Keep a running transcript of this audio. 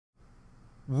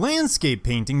landscape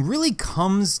painting really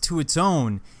comes to its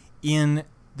own in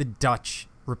the Dutch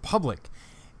Republic.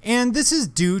 And this is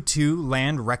due to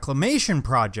land reclamation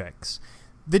projects.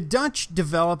 The Dutch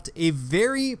developed a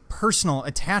very personal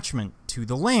attachment to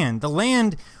the land. The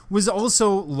land was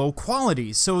also low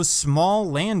quality, so small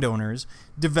landowners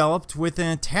developed with an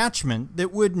attachment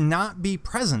that would not be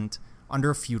present under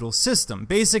a feudal system.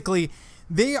 Basically,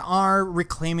 they are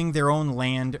reclaiming their own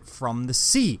land from the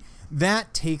sea.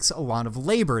 That takes a lot of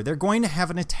labor. They're going to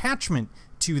have an attachment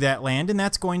to that land, and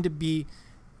that's going to be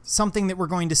something that we're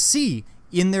going to see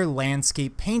in their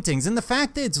landscape paintings. And the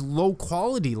fact that it's low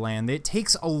quality land, that it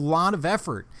takes a lot of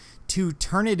effort to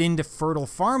turn it into fertile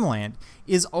farmland,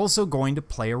 is also going to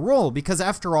play a role, because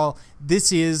after all,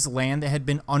 this is land that had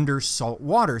been under salt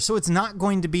water. So it's not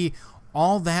going to be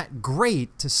all that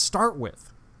great to start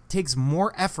with. It takes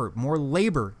more effort, more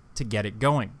labor to get it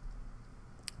going.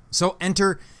 So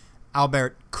enter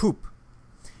Albert Cuyp.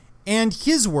 And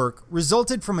his work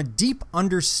resulted from a deep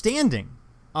understanding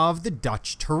of the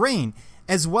Dutch terrain,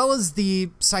 as well as the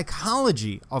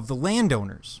psychology of the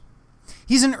landowners.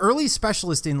 He's an early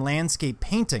specialist in landscape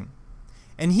painting,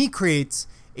 and he creates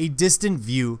a distant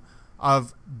view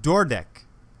of Doedrecht,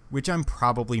 which I'm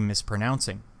probably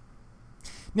mispronouncing.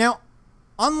 Now,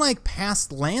 unlike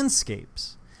past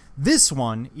landscapes, this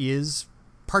one is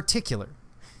particular.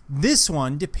 This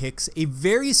one depicts a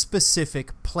very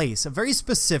specific place, a very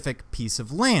specific piece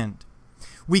of land.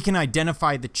 We can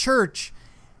identify the church,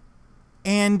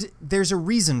 and there's a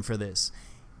reason for this.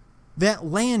 That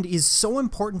land is so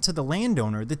important to the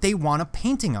landowner that they want a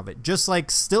painting of it. Just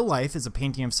like still life is a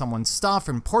painting of someone's stuff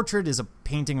and portrait is a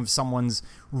painting of someone's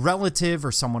relative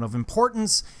or someone of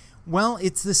importance, well,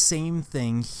 it's the same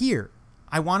thing here.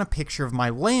 I want a picture of my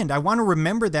land. I want to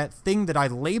remember that thing that I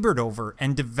labored over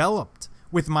and developed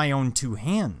with my own two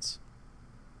hands.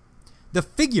 The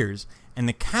figures and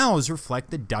the cows reflect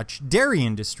the Dutch dairy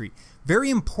industry. Very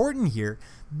important here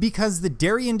because the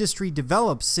dairy industry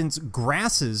develops since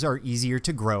grasses are easier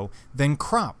to grow than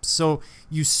crops. So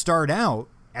you start out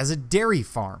as a dairy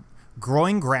farm,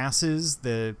 growing grasses.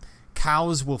 The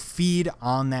cows will feed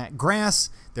on that grass.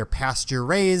 They're pasture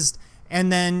raised. And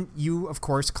then you, of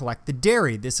course, collect the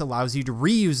dairy. This allows you to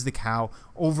reuse the cow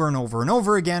over and over and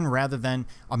over again, rather than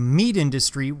a meat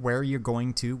industry where you're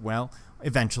going to, well,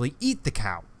 eventually eat the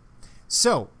cow.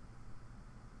 So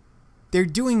they're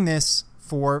doing this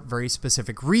for very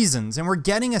specific reasons, and we're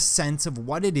getting a sense of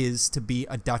what it is to be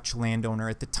a Dutch landowner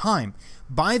at the time.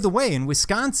 By the way, in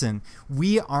Wisconsin,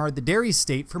 we are the dairy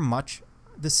state for much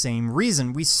the same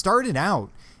reason. We started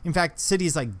out, in fact,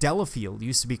 cities like Delafield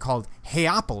used to be called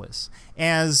Heopolis,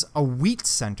 as a wheat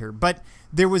center, but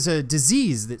there was a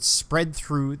disease that spread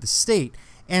through the state,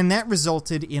 and that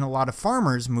resulted in a lot of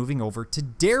farmers moving over to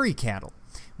dairy cattle,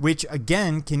 which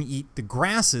again can eat the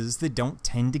grasses that don't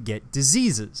tend to get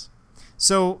diseases.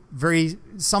 So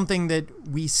something that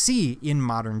we see in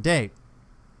modern day.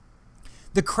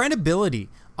 The credibility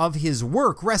of his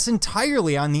work rests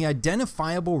entirely on the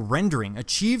identifiable rendering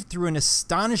achieved through an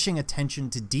astonishing attention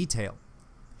to detail.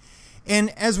 And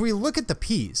as we look at the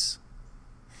piece,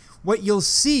 what you'll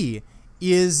see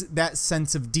is that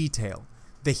sense of detail.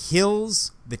 The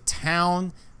hills, the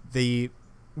town, the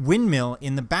windmill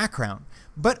in the background.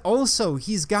 But also,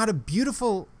 he's got a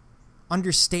beautiful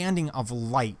understanding of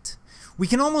light. We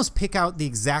can almost pick out the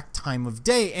exact time of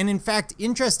day, and in fact,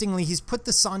 interestingly, he's put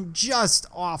the sun just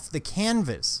off the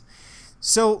canvas.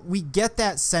 So we get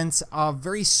that sense of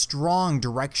very strong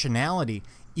directionality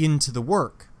into the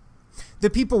work.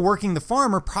 The people working the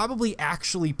farm are probably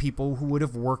actually people who would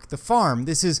have worked the farm.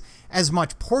 This is as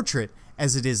much portrait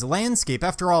as it is landscape.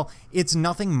 After all, it's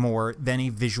nothing more than a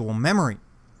visual memory.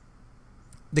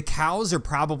 The cows are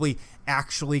probably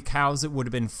actually cows that would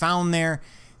have been found there.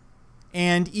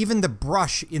 And even the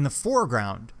brush in the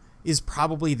foreground is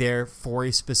probably there for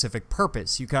a specific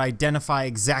purpose. You could identify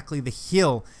exactly the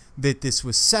hill that this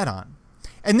was set on.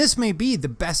 And this may be the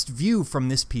best view from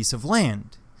this piece of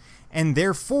land. And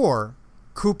therefore,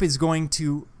 Cuyp is going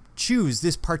to choose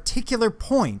this particular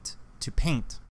point to paint.